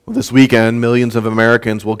This weekend, millions of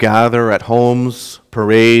Americans will gather at homes,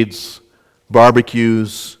 parades,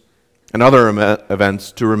 barbecues, and other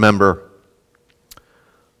events to remember.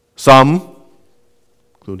 Some,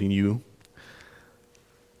 including you,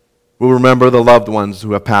 will remember the loved ones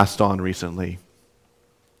who have passed on recently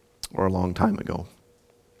or a long time ago.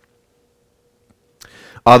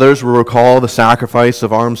 Others will recall the sacrifice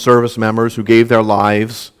of armed service members who gave their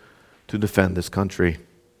lives to defend this country.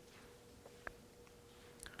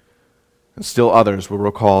 And still others will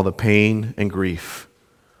recall the pain and grief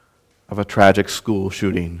of a tragic school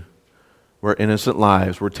shooting where innocent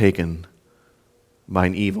lives were taken by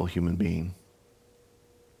an evil human being.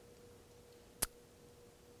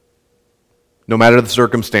 No matter the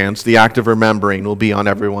circumstance, the act of remembering will be on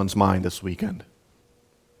everyone's mind this weekend.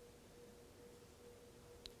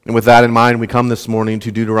 And with that in mind, we come this morning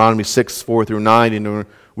to Deuteronomy 6, 4 through 9, and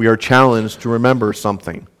we are challenged to remember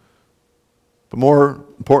something. But more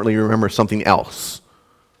importantly, remember something else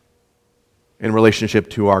in relationship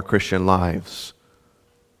to our Christian lives.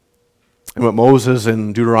 And what Moses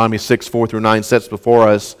in Deuteronomy 6, 4 through 9 sets before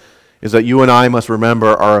us is that you and I must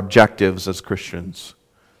remember our objectives as Christians.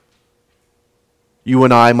 You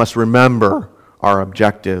and I must remember our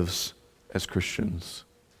objectives as Christians.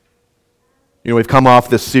 You know, we've come off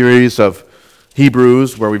this series of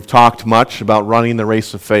Hebrews where we've talked much about running the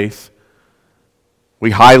race of faith. We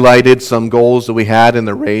highlighted some goals that we had in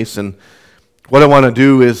the race, and what I want to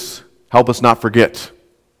do is help us not forget.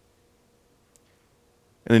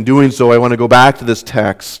 And in doing so, I want to go back to this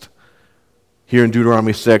text here in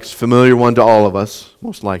Deuteronomy 6, familiar one to all of us,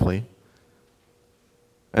 most likely,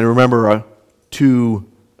 and remember two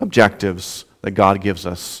objectives that God gives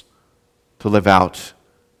us to live out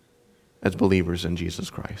as believers in Jesus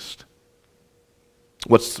Christ.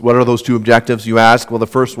 What are those two objectives, you ask? Well, the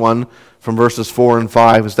first one from verses 4 and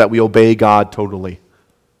 5 is that we obey God totally.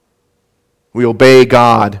 We obey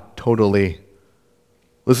God totally.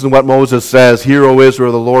 Listen to what Moses says. Hear, O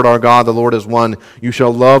Israel, the Lord our God, the Lord is one. You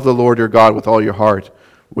shall love the Lord your God with all your heart,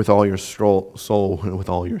 with all your soul, and with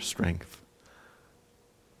all your strength.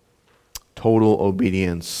 Total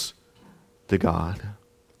obedience to God.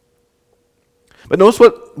 But notice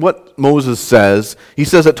what Moses says. He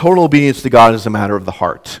says that total obedience to God is a matter of the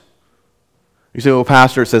heart. You say, well,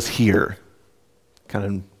 Pastor, it says hear. Kind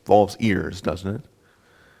of involves ears, doesn't it?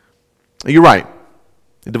 You're right.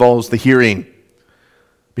 It involves the hearing.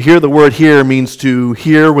 But here the word hear means to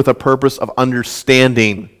hear with a purpose of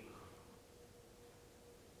understanding.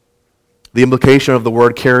 The implication of the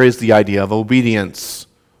word carries the idea of obedience.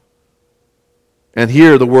 And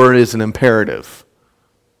here the word is an imperative,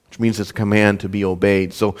 which means it's a command to be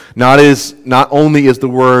obeyed. So not only is the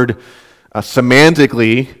word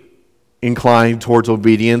semantically inclined towards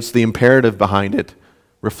obedience, the imperative behind it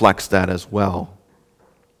reflects that as well.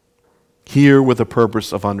 Hear with a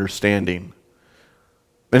purpose of understanding.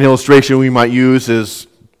 An illustration we might use is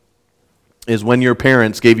when your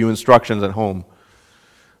parents gave you instructions at home.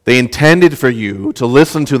 They intended for you to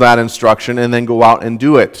listen to that instruction and then go out and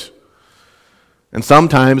do it. And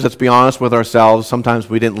sometimes, let's be honest with ourselves, sometimes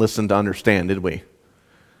we didn't listen to understand, did we?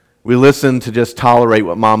 We listened to just tolerate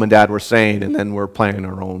what mom and dad were saying, and then we're planning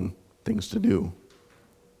our own things to do.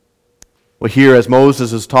 Well, here, as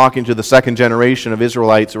Moses is talking to the second generation of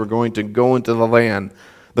Israelites who are going to go into the land,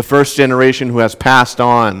 the first generation who has passed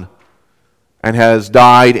on and has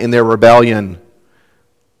died in their rebellion,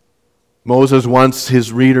 Moses wants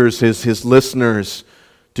his readers, his listeners,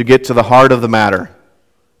 to get to the heart of the matter,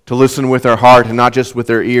 to listen with their heart and not just with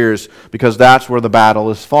their ears, because that's where the battle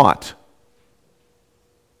is fought.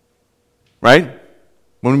 Right?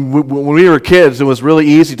 When we were kids, it was really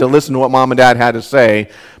easy to listen to what mom and dad had to say,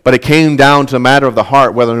 but it came down to a matter of the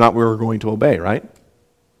heart whether or not we were going to obey, right?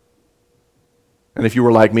 And if you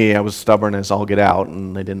were like me, I was stubborn as all get out,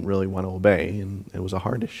 and I didn't really want to obey, and it was a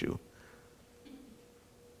hard issue.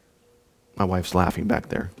 My wife's laughing back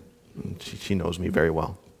there. She knows me very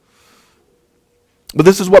well. But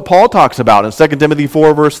this is what Paul talks about in 2 Timothy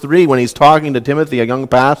 4, verse 3, when he's talking to Timothy, a young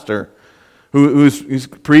pastor, who's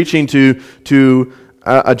preaching to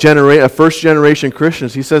a first-generation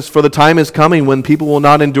Christians. He says, "For the time is coming when people will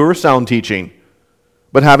not endure sound teaching,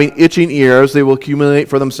 but having itching ears, they will accumulate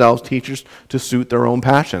for themselves teachers to suit their own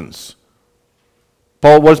passions."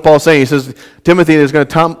 What does Paul say? He says, Timothy, there's going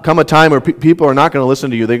to come a time where people are not going to listen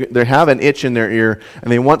to you. They have an itch in their ear,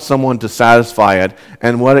 and they want someone to satisfy it.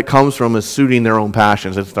 And what it comes from is suiting their own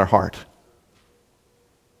passions. It's their heart.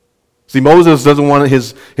 See, Moses doesn't want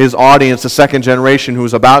his audience, the second generation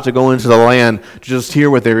who's about to go into the land, to just hear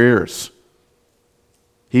with their ears.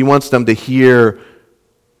 He wants them to hear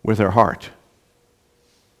with their heart.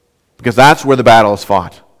 Because that's where the battle is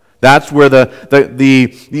fought. That's where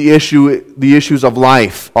the issues of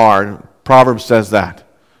life are. Proverbs says that.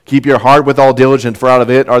 Keep your heart with all diligence, for out of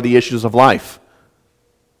it are the issues of life.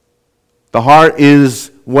 The heart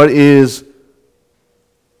is where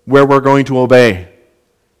we're going to obey.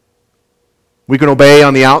 We can obey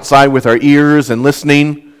on the outside with our ears and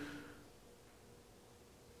listening,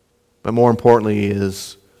 but more importantly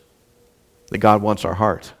is that God wants our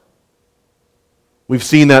heart. We've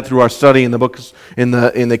seen that through our study in the books in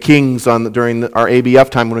the Kings during our ABF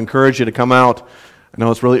time. I would encourage you to come out. I know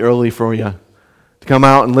it's really early for you to come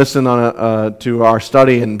out and listen to our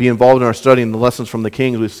study and be involved in our study and the lessons from the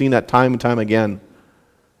Kings. We've seen that time and time again.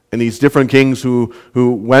 And these different kings who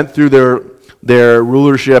went through their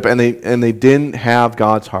rulership and they didn't have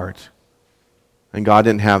God's heart. And God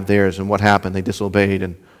didn't have theirs. And what happened? They disobeyed,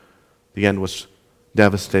 and the end was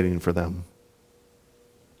devastating for them.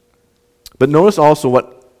 But notice also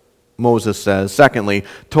what Moses says. Secondly,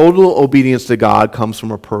 total obedience to God comes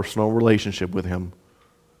from a personal relationship with Him.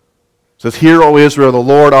 It says, "Hear, O Israel, the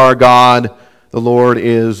Lord our God, the Lord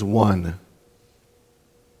is one."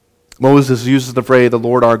 Moses uses the phrase, "the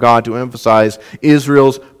Lord our God," to emphasize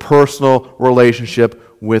Israel's personal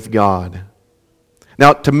relationship with God.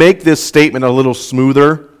 Now, to make this statement a little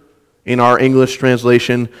smoother in our English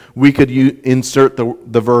translation, we could insert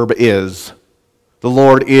the verb "is." The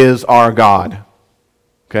Lord is our God.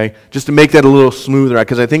 Okay? Just to make that a little smoother,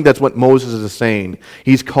 because I think that's what Moses is saying.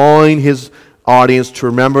 He's calling his audience to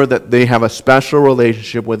remember that they have a special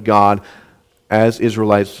relationship with God as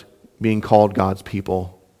Israelites being called God's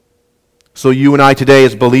people. So you and I today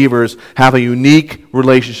as believers have a unique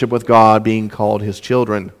relationship with God being called His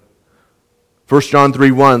children. 1 John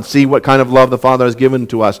 3:1, "See what kind of love the Father has given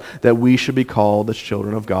to us, that we should be called the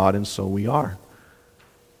children of God, and so we are."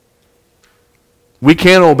 We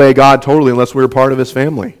can't obey God totally unless we're part of His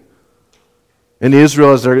family. In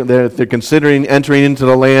Israel, as they're considering entering into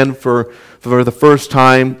the land for the first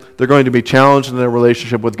time, they're going to be challenged in their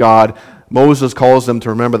relationship with God. Moses calls them to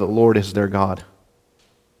remember that the Lord is their God.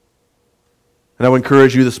 And I would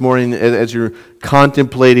encourage you this morning, as you're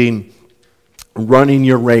contemplating running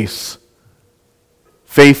your race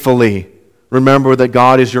faithfully, remember that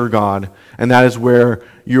God is your God, and that is where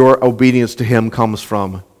your obedience to Him comes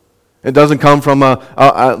from. It doesn't come from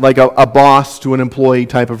like a boss to an employee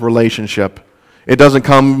type of relationship. It doesn't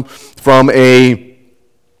come from a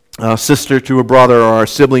sister to a brother or a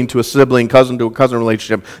sibling to a sibling, cousin to a cousin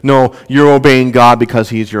relationship. No, you're obeying God because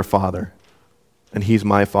He's your Father. And He's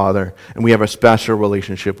my Father. And we have a special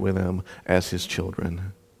relationship with Him as His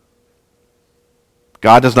children.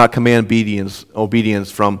 God does not command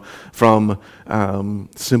obedience from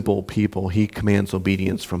simple people. He commands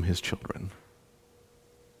obedience from His children.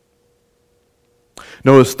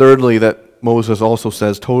 Notice thirdly that Moses also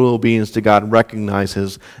says total obedience to God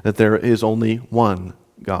recognizes that there is only one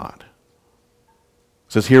God.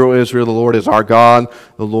 It says, "Hear, O Israel, the Lord is our God,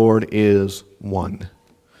 the Lord is one."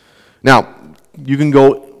 Now, you can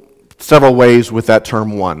go several ways with that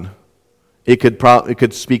term "one." It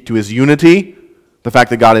could speak to His unity, the fact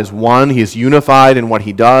that God is one, He is unified in what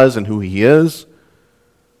He does and who He is.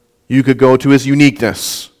 You could go to His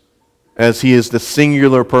uniqueness, as He is the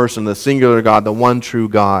singular person, the singular God, the one true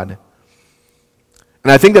God.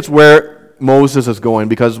 And I think that's where Moses is going,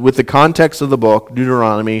 because with the context of the book,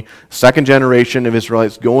 Deuteronomy, second generation of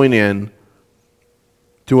Israelites going in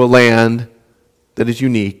to a land that is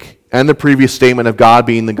unique, and the previous statement of God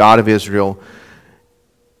being the God of Israel,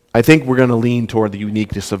 I think we're going to lean toward the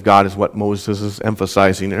uniqueness of God is what Moses is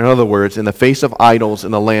emphasizing. In other words, in the face of idols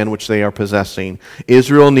in the land which they are possessing,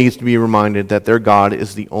 Israel needs to be reminded that their God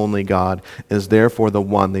is the only God, and is therefore the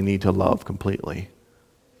one they need to love completely.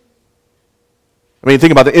 I mean,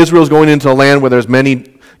 think about it. Israel's going into a land where there's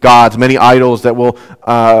many gods, many idols that will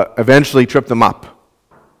eventually trip them up.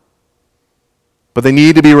 But they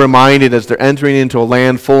need to be reminded as they're entering into a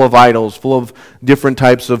land full of idols, full of different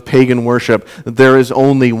types of pagan worship, that there is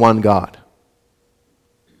only one God.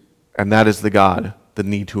 And that is the God that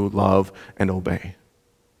need to love and obey.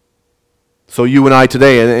 So you and I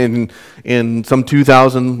today, in some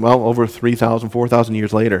 2,000, well, over 3,000, 4,000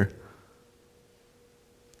 years later,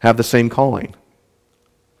 have the same calling.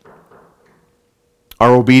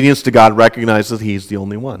 Our obedience to God recognizes He's the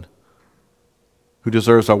only one who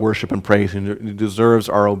deserves our worship and praise, and who deserves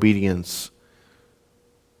our obedience.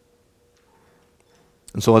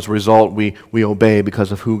 And so as a result, we obey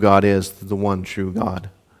because of who God is, the one true God.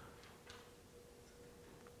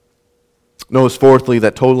 Notice fourthly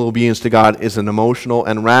that total obedience to God is an emotional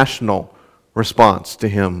and rational response to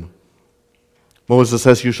Him. Moses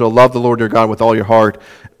says, "You shall love the Lord your God with all your heart,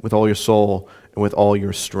 with all your soul, and with all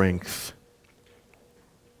your strength."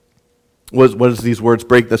 What is these words?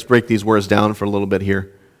 Let's break these words down for a little bit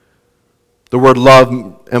here. The word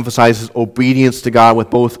love emphasizes obedience to God with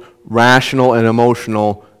both rational and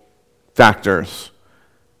emotional factors.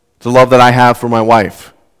 It's the love that I have for my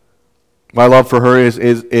wife. My love for her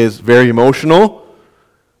is very emotional,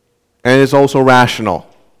 and it's also rational.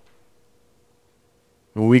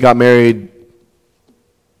 When we got married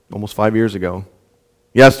almost 5 years ago,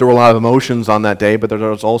 yes, there were a lot of emotions on that day, but there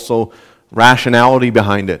was also rationality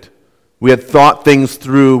behind it. We had thought things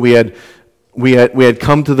through. We had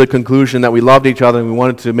come to the conclusion that we loved each other and we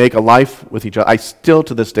wanted to make a life with each other. I still,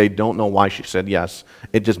 to this day, don't know why she said yes.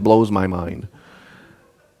 It just blows my mind.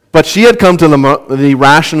 But she had come to the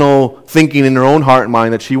rational thinking in her own heart and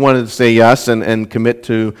mind that she wanted to say yes and commit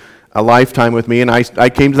to a lifetime with me, and I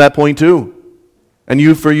came to that point too.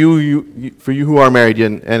 And for you who are married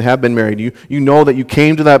and have been married, you know that you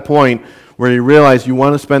came to that point where you realize you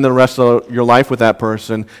want to spend the rest of your life with that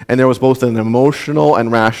person, and there was both an emotional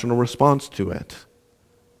and rational response to it.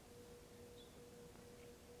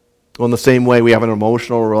 Well, in the same way, we have an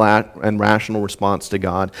emotional and rational response to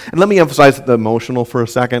God. And let me emphasize the emotional for a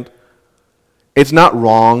second. It's not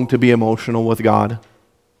wrong to be emotional with God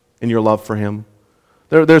in your love for Him.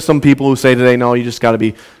 There's some people who say today, no, you just got to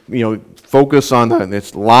be, focus on that.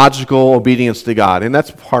 It's logical obedience to God, and that's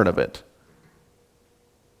part of it.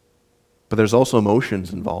 But there's also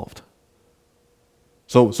emotions involved.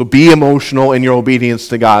 So be emotional in your obedience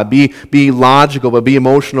to God. Be logical, but be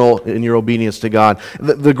emotional in your obedience to God.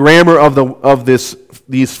 The grammar of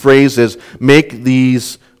these phrases make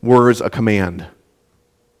these words a command.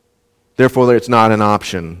 Therefore, it's not an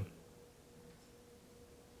option.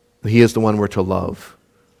 He is the one we're to love.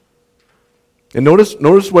 And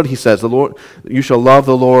notice what he says. The Lord, you shall love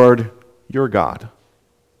the Lord your God.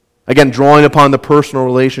 Again, drawing upon the personal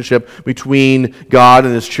relationship between God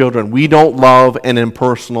and His children. We don't love an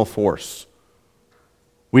impersonal force.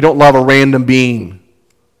 We don't love a random being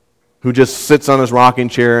who just sits on his rocking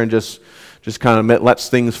chair and just kind of lets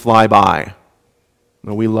things fly by.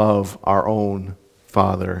 No, we love our own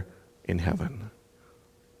Father in heaven.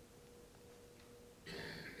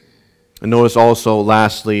 And notice also,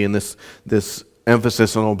 lastly, in this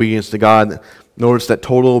emphasis on obedience to God, notice that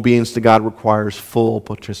total obedience to God requires full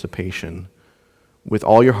participation with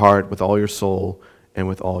all your heart, with all your soul, and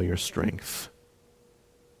with all your strength.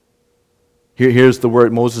 Here's the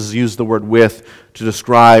word, Moses used the word with to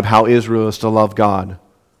describe how Israel is to love God,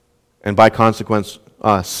 and by consequence,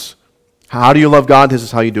 us. How do you love God? This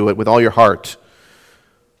is how you do it, with all your heart.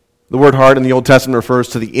 The word heart in the Old Testament refers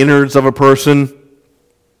to the innards of a person.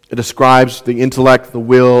 It describes the intellect, the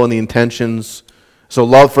will, and the intentions. So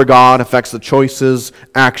love for God affects the choices,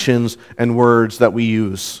 actions, and words that we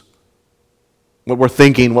use. What we're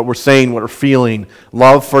thinking, what we're saying, what we're feeling.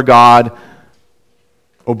 Love for God,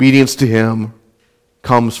 obedience to Him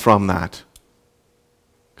comes from that.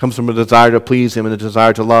 Comes from a desire to please Him and a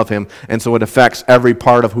desire to love Him. And so it affects every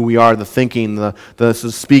part of who we are, the thinking, the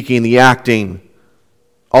speaking, the acting.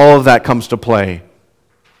 All of that comes to play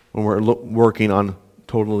when we're working on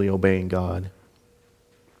totally obeying God.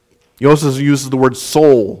 He also uses the word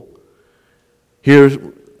soul. Here,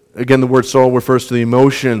 again, the word soul refers to the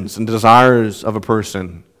emotions and desires of a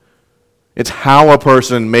person. It's how a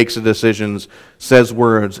person makes decisions, says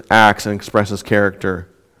words, acts, and expresses character.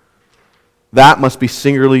 That must be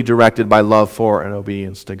singularly directed by love for and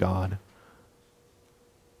obedience to God.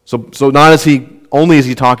 So not is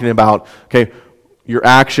he talking about, your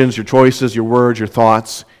actions, your choices, your words, your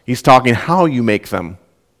thoughts. He's talking how you make them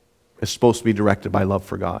is supposed to be directed by love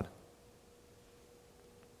for God.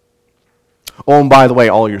 Oh, and by the way,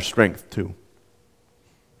 all your strength too.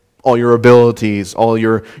 All your abilities, all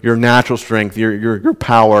your natural strength, your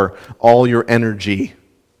power, all your energy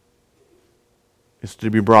is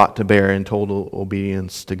to be brought to bear in total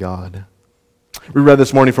obedience to God. We read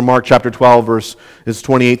this morning from Mark chapter 12, verses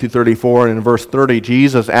 28 through 34, and in verse 30,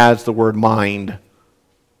 Jesus adds the word mind.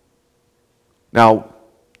 Now,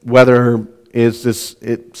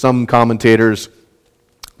 some commentators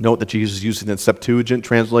note that Jesus is using the Septuagint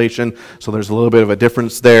translation, so there's a little bit of a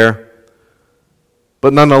difference there.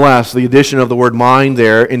 But nonetheless, the addition of the word mind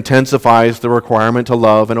there intensifies the requirement to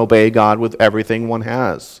love and obey God with everything one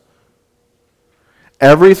has.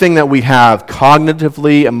 Everything that we have,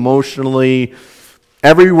 cognitively, emotionally,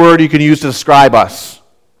 every word you can use to describe us,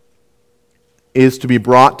 is to be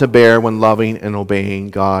brought to bear when loving and obeying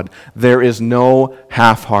God. There is no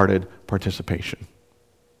half-hearted participation.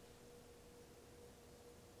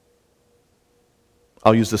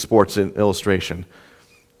 I'll use the sports illustration.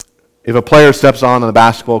 If a player steps on the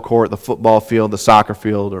basketball court, the football field, the soccer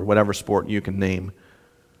field, or whatever sport you can name,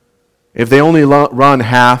 if they only run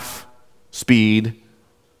half speed.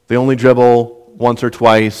 They only dribble once or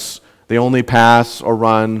twice. They only pass or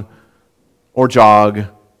run or jog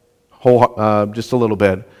just a little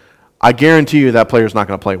bit. I guarantee you that player's not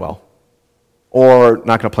going to play well or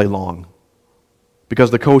not going to play long because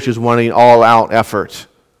the coach is wanting all-out effort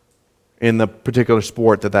in the particular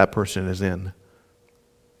sport that person is in.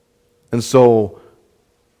 And so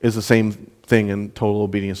is the same thing in total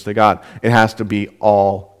obedience to God. It has to be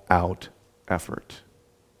all-out effort.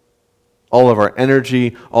 All of our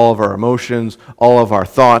energy, all of our emotions, all of our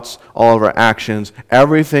thoughts, all of our actions,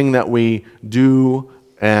 everything that we do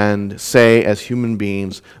and say as human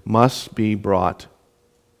beings must be brought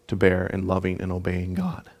to bear in loving and obeying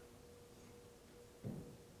God.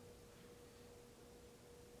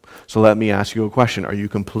 So let me ask you a question. Are you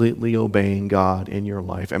completely obeying God in your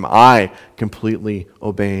life? Am I completely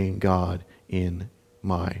obeying God in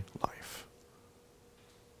my life?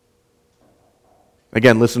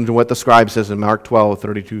 Again, listen to what the scribe says in Mark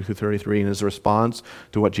 12:32-33 in his response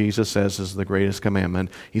to what Jesus says is the greatest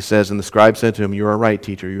commandment. He says, and the scribe said to him, "You are right,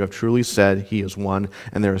 teacher. You have truly said he is one,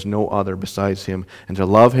 and there is no other besides him. And to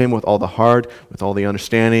love him with all the heart, with all the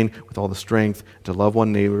understanding, with all the strength, to love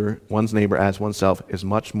one's neighbor as oneself is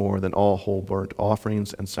much more than all whole burnt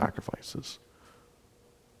offerings and sacrifices."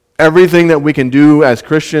 Everything that we can do as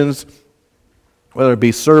Christians, whether it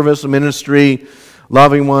be service, ministry,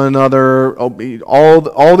 loving one another, all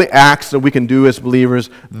the acts that we can do as believers,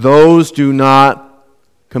 those do not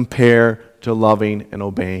compare to loving and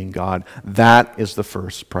obeying God. That is the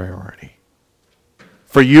first priority.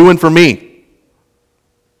 For you and for me.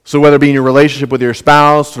 So whether it be in your relationship with your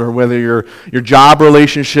spouse, or whether your job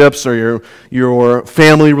relationships, or your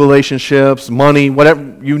family relationships, money,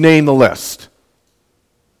 whatever, you name the list.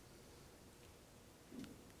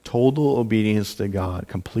 Total obedience to God,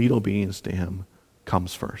 complete obedience to Him,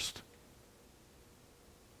 comes first.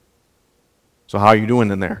 So how are you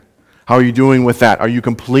doing in there? How are you doing with that? Are you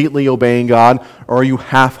completely obeying God, or are you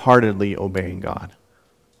half-heartedly obeying God?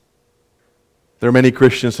 There are many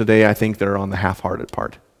Christians today, I think, that are on the half-hearted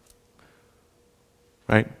part.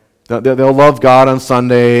 Right? They'll love God on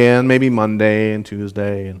Sunday and maybe Monday and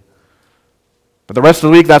Tuesday. But the rest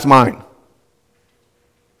of the week, that's mine.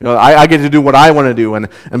 You know, I get to do what I want to do and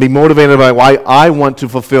be motivated by what I want to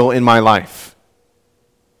fulfill in my life.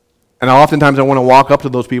 And oftentimes I want to walk up to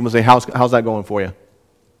those people and say, how's that going for you? Are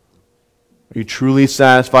you truly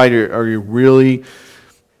satisfied, or are you really,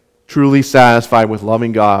 truly satisfied with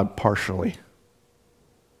loving God partially?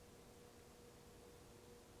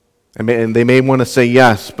 And they may want to say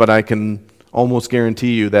yes, but I can almost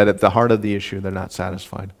guarantee you that at the heart of the issue, they're not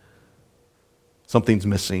satisfied. Something's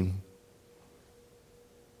missing.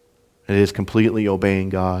 It is completely obeying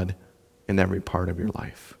God in every part of your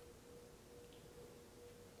life.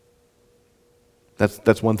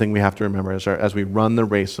 That's one thing we have to remember as we run the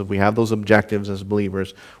race. If we have those objectives as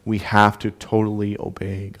believers, we have to totally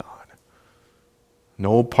obey God.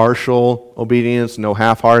 No partial obedience, no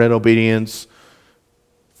half-hearted obedience,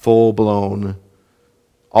 full-blown,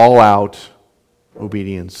 all-out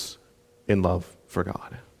obedience in love for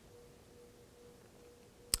God.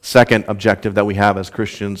 Second objective that we have as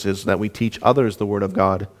Christians is that we teach others the Word of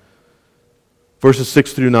God. Verses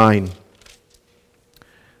 6-9.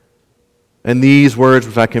 And these words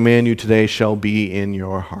which I command you today shall be in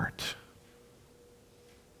your heart.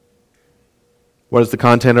 What is the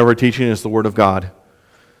content of our teaching? It's the Word of God.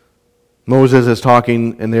 Moses is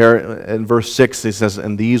talking, and there in verse 6, he says,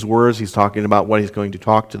 in these words, he's talking about what he's going to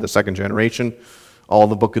talk to the second generation, all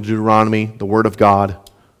the book of Deuteronomy, the Word of God.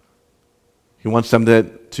 He wants them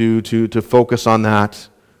to focus on that.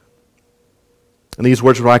 And these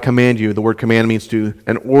words which I command you, the word command means to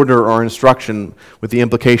an order or instruction with the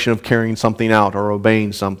implication of carrying something out or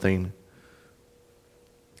obeying something.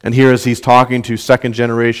 And here as he's talking to second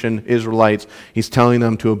generation Israelites, he's telling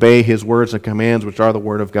them to obey his words and commands, which are the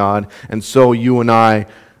Word of God. And so you and I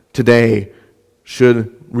today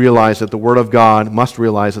should realize that the Word of God, must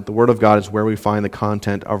realize that the Word of God is where we find the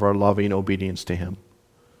content of our loving obedience to Him.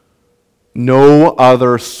 No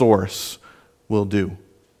other source will do.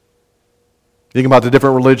 Think about the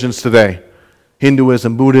different religions today.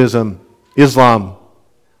 Hinduism, Buddhism, Islam,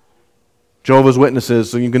 Jehovah's Witnesses,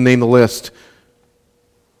 so you can name the list.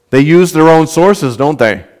 They use their own sources, don't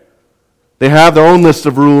they? They have their own list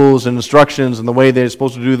of rules and instructions and the way they're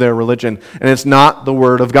supposed to do their religion, and it's not the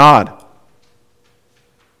Word of God.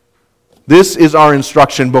 This is our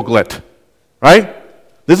instruction booklet, right?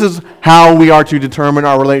 This is how we are to determine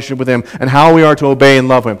our relationship with Him and how we are to obey and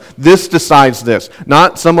love Him. This decides this.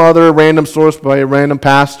 Not some other random source by a random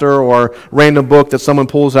pastor or random book that someone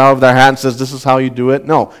pulls out of their hat and says, this is how you do it.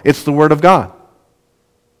 No, it's the Word of God.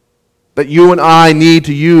 that you and I need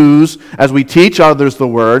to use as we teach others the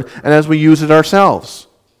Word and as we use it ourselves.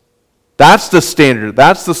 That's the standard.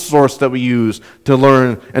 That's the source that we use to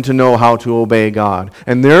learn and to know how to obey God.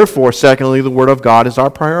 And therefore, secondly, the Word of God is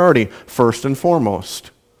our priority, first and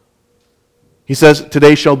foremost. He says,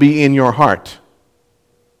 today shall be in your heart.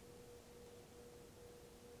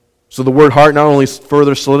 So the word heart not only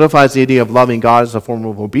further solidifies the idea of loving God as a form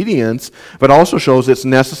of obedience, but also shows its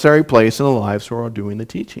necessary place in the lives who are doing the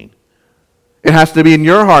teaching. It has to be in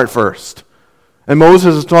your heart first. And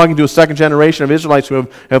Moses is talking to a second generation of Israelites who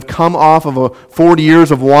have come off of 40 years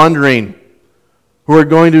of wandering, who are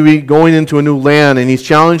going to be going into a new land, and he's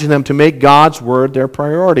challenging them to make God's word their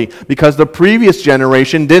priority, because the previous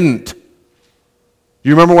generation didn't.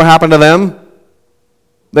 You remember what happened to them?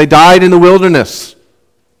 They died in the wilderness.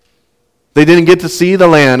 They didn't get to see the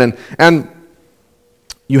land. And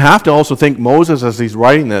you have to also think Moses, as he's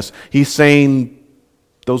writing this, he's saying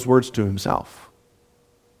those words to himself.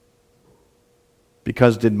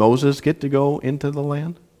 Because did Moses get to go into the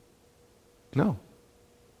land? No.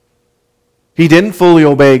 He didn't fully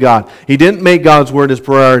obey God. He didn't make God's word his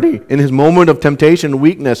priority. In his moment of temptation and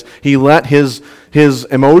weakness, he let his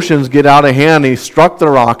emotions get out of hand, and he struck the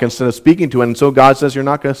rock instead of speaking to it. And so God says, you're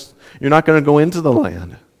not going to go into the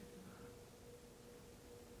land.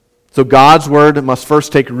 So God's word must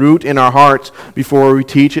first take root in our hearts before we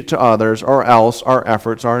teach it to others, or else our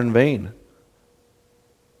efforts are in vain.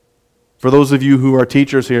 For those of you who are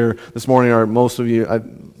teachers here this morning, or most of you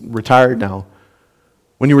retired now,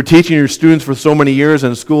 when you were teaching your students for so many years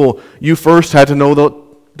in school, you first had to know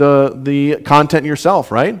the content yourself,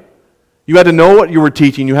 right? You had to know what you were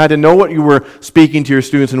teaching. You had to know what you were speaking to your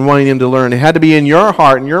students and wanting them to learn. It had to be in your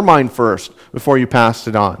heart and your mind first before you passed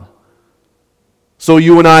it on. So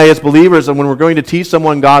you and I as believers, and when we're going to teach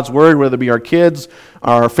someone God's word, whether it be our kids,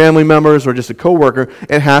 our family members, or just a coworker,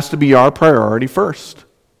 it has to be our priority first.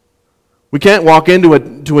 We can't walk into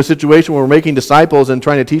a situation where we're making disciples and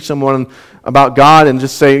trying to teach someone about God and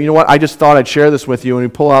just say, you know what, I just thought I'd share this with you, and we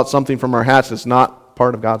pull out something from our hats that's not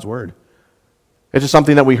part of God's word. It's just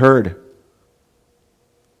something that we heard.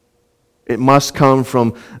 It must come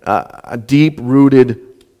from a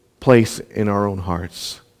deep-rooted place in our own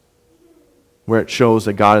hearts, where it shows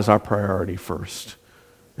that God is our priority first,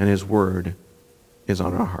 and his word is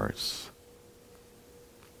on our hearts.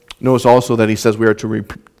 Notice also that he says we are to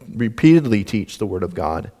repeatedly teach the word of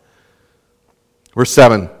God. Verse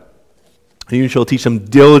 7, and you shall teach them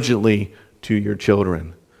diligently to your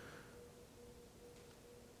children.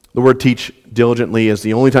 The word teach diligently is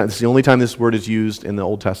the only time this word is used in the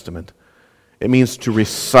Old Testament. It means to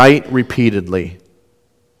recite repeatedly.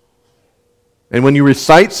 And when you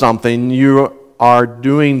recite something, you are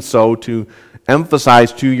doing so to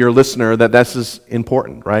emphasize to your listener that this is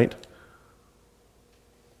important, right?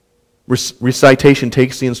 Recitation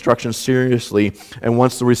takes the instruction seriously and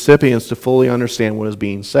wants the recipients to fully understand what is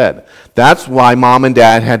being said. That's why mom and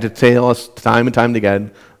dad had to tell us time and time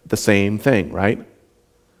again the same thing, right?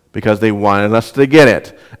 Because they wanted us to get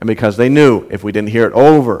it, and because they knew if we didn't hear it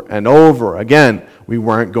over and over again, we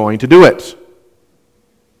weren't going to do it.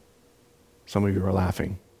 Some of you are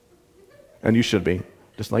laughing. And you should be,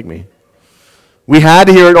 just like me. We had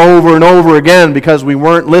to hear it over and over again because we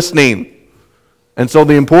weren't listening. And so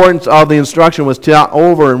the importance of the instruction was taught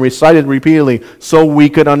over and recited repeatedly so we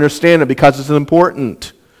could understand it, because it's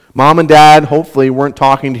important. Mom and dad hopefully weren't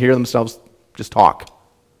talking to hear themselves just talk.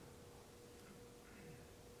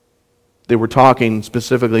 They were talking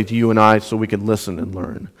specifically to you and I so we could listen and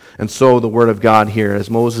learn. And so the word of God here, as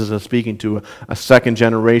Moses is speaking to a second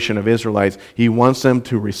generation of Israelites, he wants them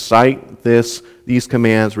to recite these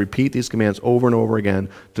commands, repeat these commands over and over again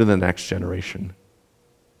to the next generation.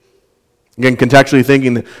 Again, contextually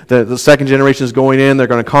thinking that the second generation is going in, they're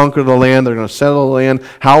going to conquer the land, they're going to settle the land.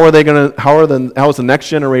 How is the next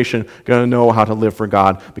generation going to know how to live for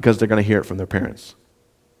God? Because they're going to hear it from their parents.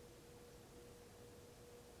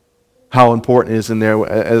 How important it is in there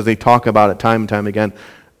as they talk about it time and time again.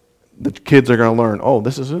 The kids are going to learn, oh,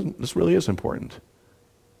 this really is important.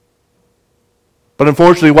 But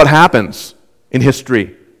unfortunately, what happens in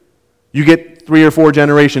history? You get 3 or 4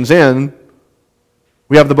 generations in,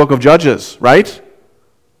 we have the book of Judges, right?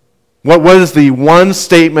 What was the one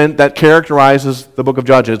statement that characterizes the book of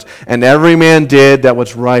Judges? And every man did that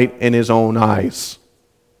was right in his own eyes.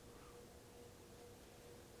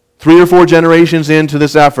 3 or 4 generations into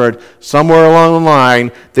this effort, somewhere along the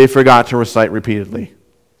line, they forgot to recite repeatedly.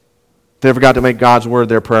 They forgot to make God's word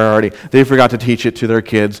their priority. They forgot to teach it to their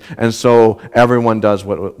kids. And so everyone does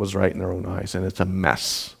what was right in their own eyes, and it's a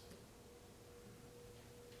mess.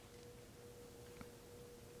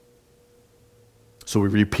 So we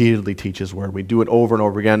repeatedly teach His Word. We do it over and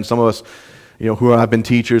over again. Some of us, who have been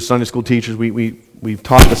teachers, Sunday school teachers, we've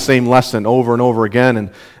taught the same lesson over and over again, and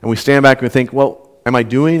we stand back and we think, well, am I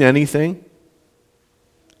doing anything?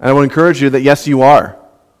 And I would encourage you that yes, you are.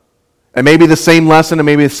 And maybe the same lesson and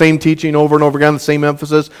maybe the same teaching over and over again, the same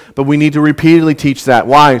emphasis, but we need to repeatedly teach that.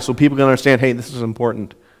 Why? So people can understand, hey, this is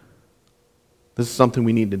important. This is something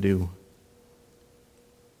we need to do.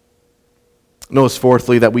 Notice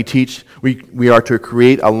fourthly that we are to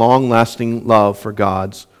create a long-lasting love for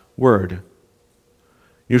God's Word.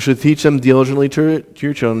 You should teach them diligently to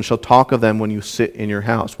your children, shall talk of them when you sit in your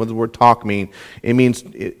house. What does the word talk mean?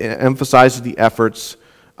 It emphasizes the efforts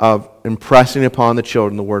of impressing upon the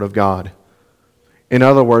children the Word of God. In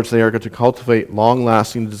other words, they are going to cultivate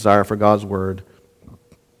long-lasting desire for God's Word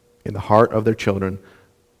in the heart of their children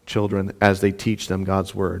as they teach them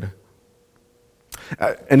God's Word.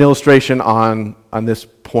 An illustration on this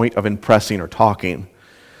point of impressing or talking.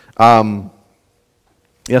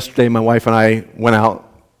 Yesterday, my wife and I went out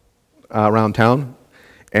around town,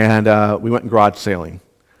 and we went garage sailing.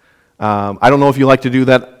 I don't know if you like to do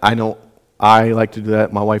that. I know I like to do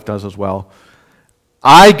that. My wife does as well.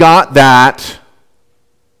 I got that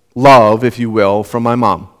love, if you will, from my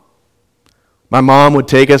mom. My mom would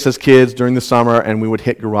take us as kids during the summer, and we would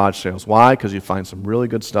hit garage sales. Why? Because you find some really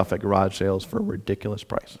good stuff at garage sales for ridiculous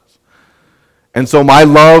prices. And so my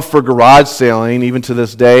love for garage sailing, even to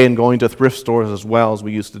this day, and going to thrift stores as well as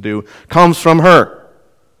we used to do, comes from her.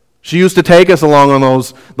 She used to take us along on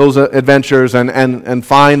those adventures and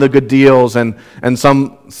find the good deals and in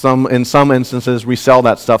some instances resell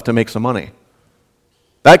that stuff to make some money.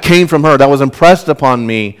 That came from her. That was impressed upon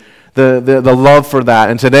me, the love for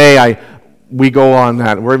that. And today we go on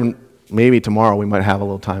that. Maybe tomorrow we might have a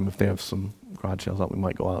little time if they have some garage sales out. We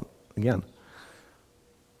might go out again.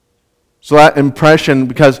 So that impression,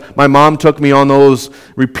 because my mom took me on those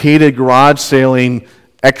repeated garage sailing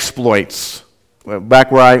exploits.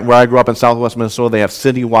 Back where I grew up in southwest Minnesota, they have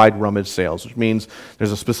citywide rummage sales, which means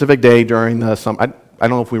there's a specific day during the summer. I don't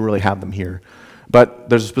know if we really have them here, but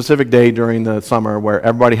there's a specific day during the summer where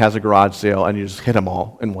everybody has a garage sale and you just hit them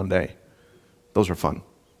all in one day. Those are fun.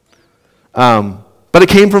 But it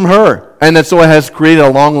came from her, and so it has created a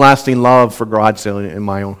long-lasting love for garage sailing in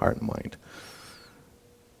my own heart and mind.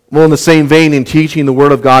 Well, in the same vein, in teaching the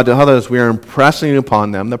Word of God to others, we are impressing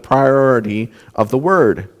upon them the priority of the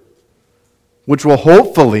Word, which will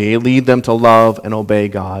hopefully lead them to love and obey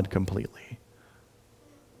God completely.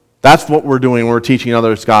 That's what we're doing when we're teaching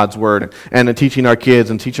others God's Word and teaching our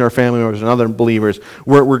kids and teaching our family members and other believers.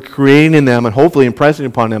 We're creating in them and hopefully impressing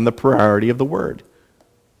upon them the priority of the Word.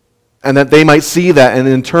 And that they might see that and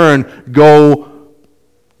in turn go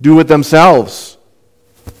do it themselves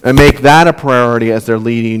and make that a priority as they're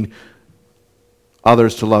leading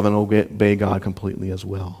others to love and obey God completely as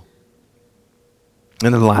well.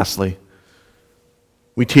 And then lastly,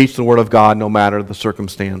 we teach the Word of God no matter the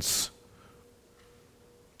circumstance.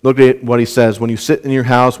 Look at what he says. When you sit in your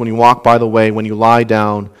house, when you walk by the way, when you lie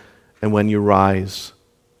down, and when you rise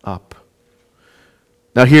up.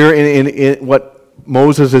 Now here in what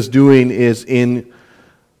Moses is doing is in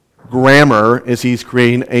grammar, is he's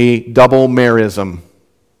creating a double merism.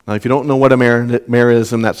 Now if you don't know what a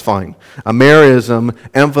merism, that's fine. A merism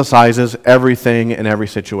emphasizes everything in every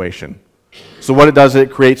situation. So what it does,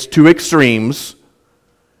 it creates two extremes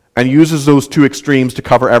and uses those two extremes to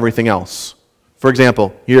cover everything else. For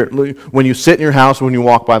example, here, when you sit in your house, when you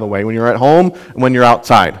walk by the way, when you're at home, and when you're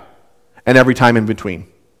outside, and every time in between.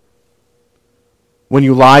 When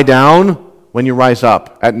you lie down, when you rise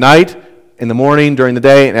up. At night, in the morning, during the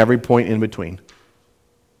day, and every point in between.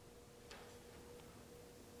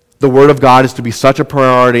 The Word of God is to be such a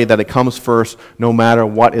priority that it comes first no matter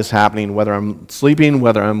what is happening, whether I'm sleeping,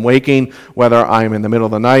 whether I'm waking, whether I'm in the middle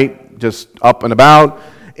of the night, just up and about.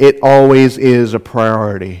 It always is a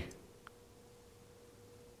priority.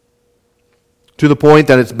 To the point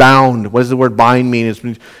that it's bound. What does the word bind mean?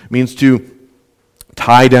 It means to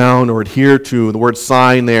tie down or adhere to. The word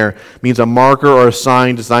sign there means a marker or a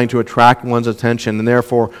sign designed to attract one's attention and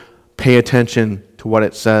therefore pay attention to what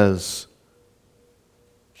it says.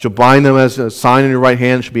 You should bind them as a sign in your right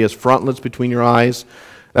hand. It should be as frontlets between your eyes.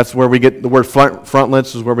 That's where we get the word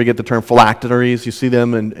frontlets, is where we get the term phylacteries. You see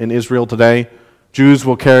them in Israel today. Jews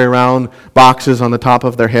will carry around boxes on the top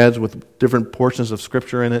of their heads with different portions of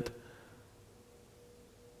Scripture in it.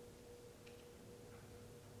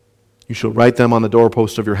 You shall write them on the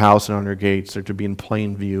doorposts of your house and on your gates. They're to be in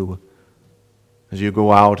plain view as you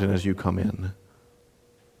go out and as you come in.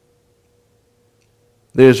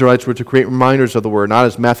 The Israelites were to create reminders of the Word, not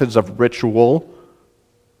as methods of ritual,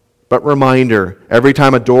 but reminder. Every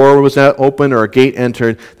time a door was opened or a gate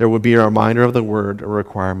entered, there would be a reminder of the word, a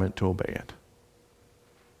requirement to obey it.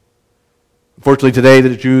 Unfortunately, today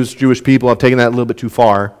the Jewish people have taken that a little bit too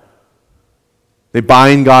far. They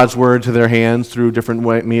bind God's word to their hands through different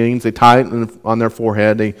means. They tie it on their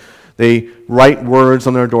forehead. They write words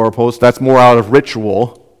on their doorposts. That's more out of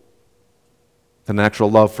ritual than actual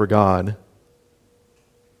love for God.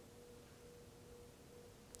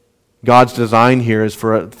 God's design here is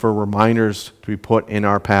for reminders to be put in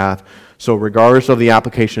our path. So regardless of the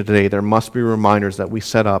application today, there must be reminders that we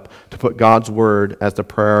set up to put God's word as the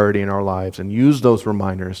priority in our lives and use those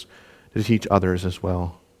reminders to teach others as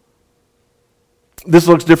well. This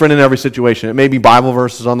looks different in every situation. It may be Bible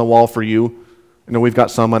verses on the wall for you. I know we've got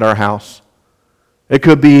some at our house. It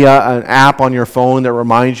could be an app on your phone that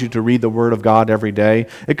reminds you to read the Word of God every day.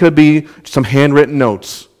 It could be some handwritten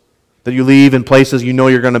notes that you leave in places you know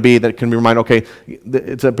you're going to be that can remind, okay,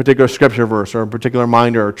 it's a particular scripture verse or a particular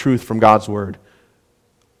reminder or truth from God's Word.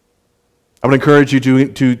 I would encourage you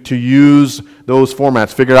to use those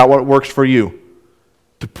formats. Figure out what works for you.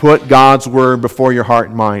 To put God's Word before your heart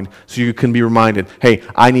and mind so you can be reminded, hey,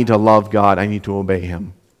 I need to love God. I need to obey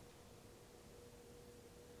Him.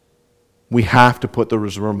 We have to put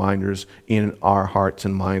those reminders in our hearts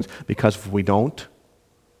and minds, because if we don't,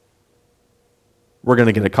 we're going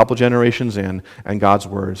to get a couple generations in and God's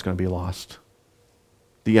Word is going to be lost.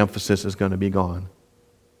 The emphasis is going to be gone.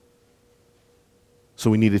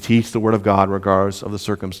 So we need to teach the Word of God regardless of the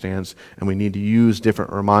circumstance, and we need to use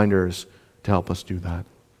different reminders to help us do that.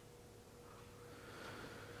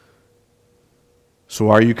 So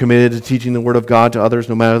are you committed to teaching the Word of God to others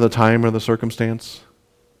no matter the time or the circumstance?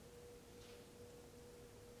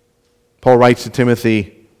 Paul writes to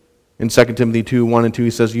Timothy in 2 Timothy 2, 1 and 2, he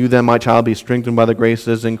says, "You then, my child, be strengthened by the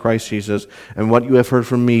graces in Christ Jesus, and what you have heard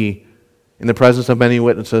from me in the presence of many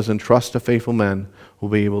witnesses, and trust to faithful men who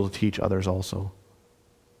will be able to teach others also."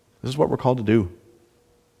 This is what we're called to do.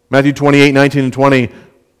 Matthew 28, 19 and 20,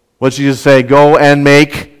 what did Jesus say? Go and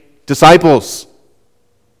make disciples.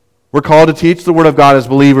 We're called to teach the Word of God as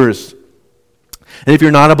believers. And if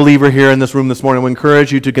you're not a believer here in this room this morning, I would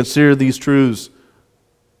encourage you to consider these truths.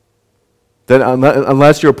 That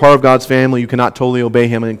unless you're a part of God's family, you cannot totally obey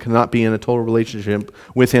Him and cannot be in a total relationship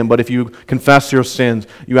with Him. But if you confess your sins,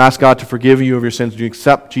 you ask God to forgive you of your sins, you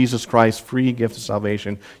accept Jesus Christ's free gift of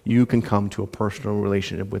salvation, you can come to a personal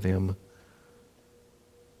relationship with Him.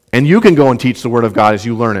 And you can go and teach the Word of God as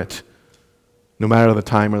you learn it, no matter the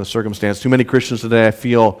time or the circumstance. Too many Christians today, I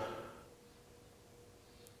feel,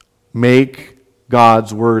 make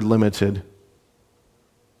God's Word limited.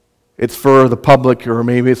 It's for the public, or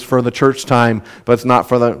maybe it's for the church time, but it's not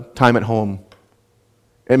for the time at home.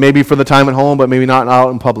 It may be for the time at home, but maybe not out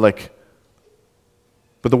in public.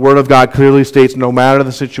 But the Word of God clearly states no matter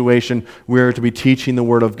the situation, we are to be teaching the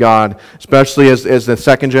Word of God. Especially as the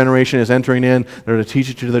second generation is entering in, they're to teach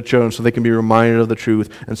it to their children so they can be reminded of the truth.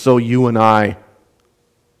 And so you and I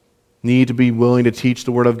need to be willing to teach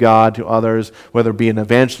the Word of God to others, whether it be an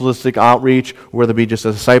evangelistic outreach, or whether it be just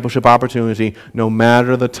a discipleship opportunity, no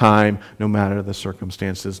matter the time, no matter the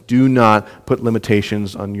circumstances. Do not put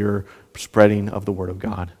limitations on your spreading of the Word of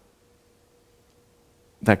God.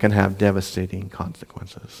 That can have devastating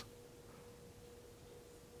consequences.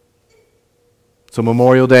 So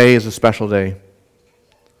Memorial Day is a special day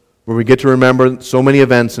where we get to remember so many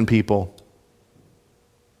events and people.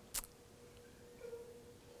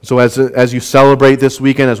 So as you celebrate this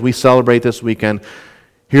weekend, as we celebrate this weekend,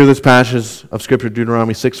 here this passage of Scripture,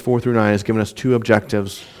 Deuteronomy 6, 4 through 9, has given us two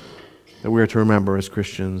objectives that we are to remember as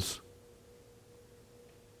Christians.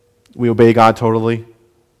 We obey God totally.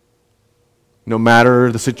 No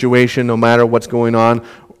matter the situation, no matter what's going on,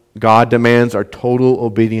 God demands our total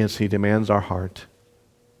obedience. He demands our heart.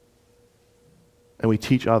 And we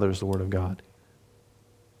teach others the Word of God.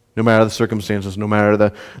 No matter the circumstances, no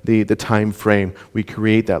matter the time frame, we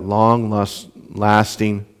create that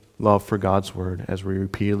long-lasting love for God's Word as we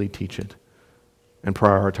repeatedly teach it and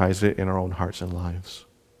prioritize it in our own hearts and lives.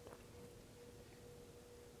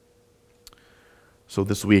 So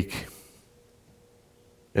this week,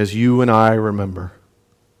 as you and I remember,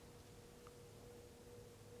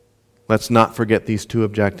 let's not forget these two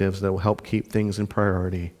objectives that will help keep things in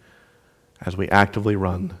priority as we actively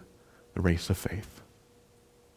run the race of faith.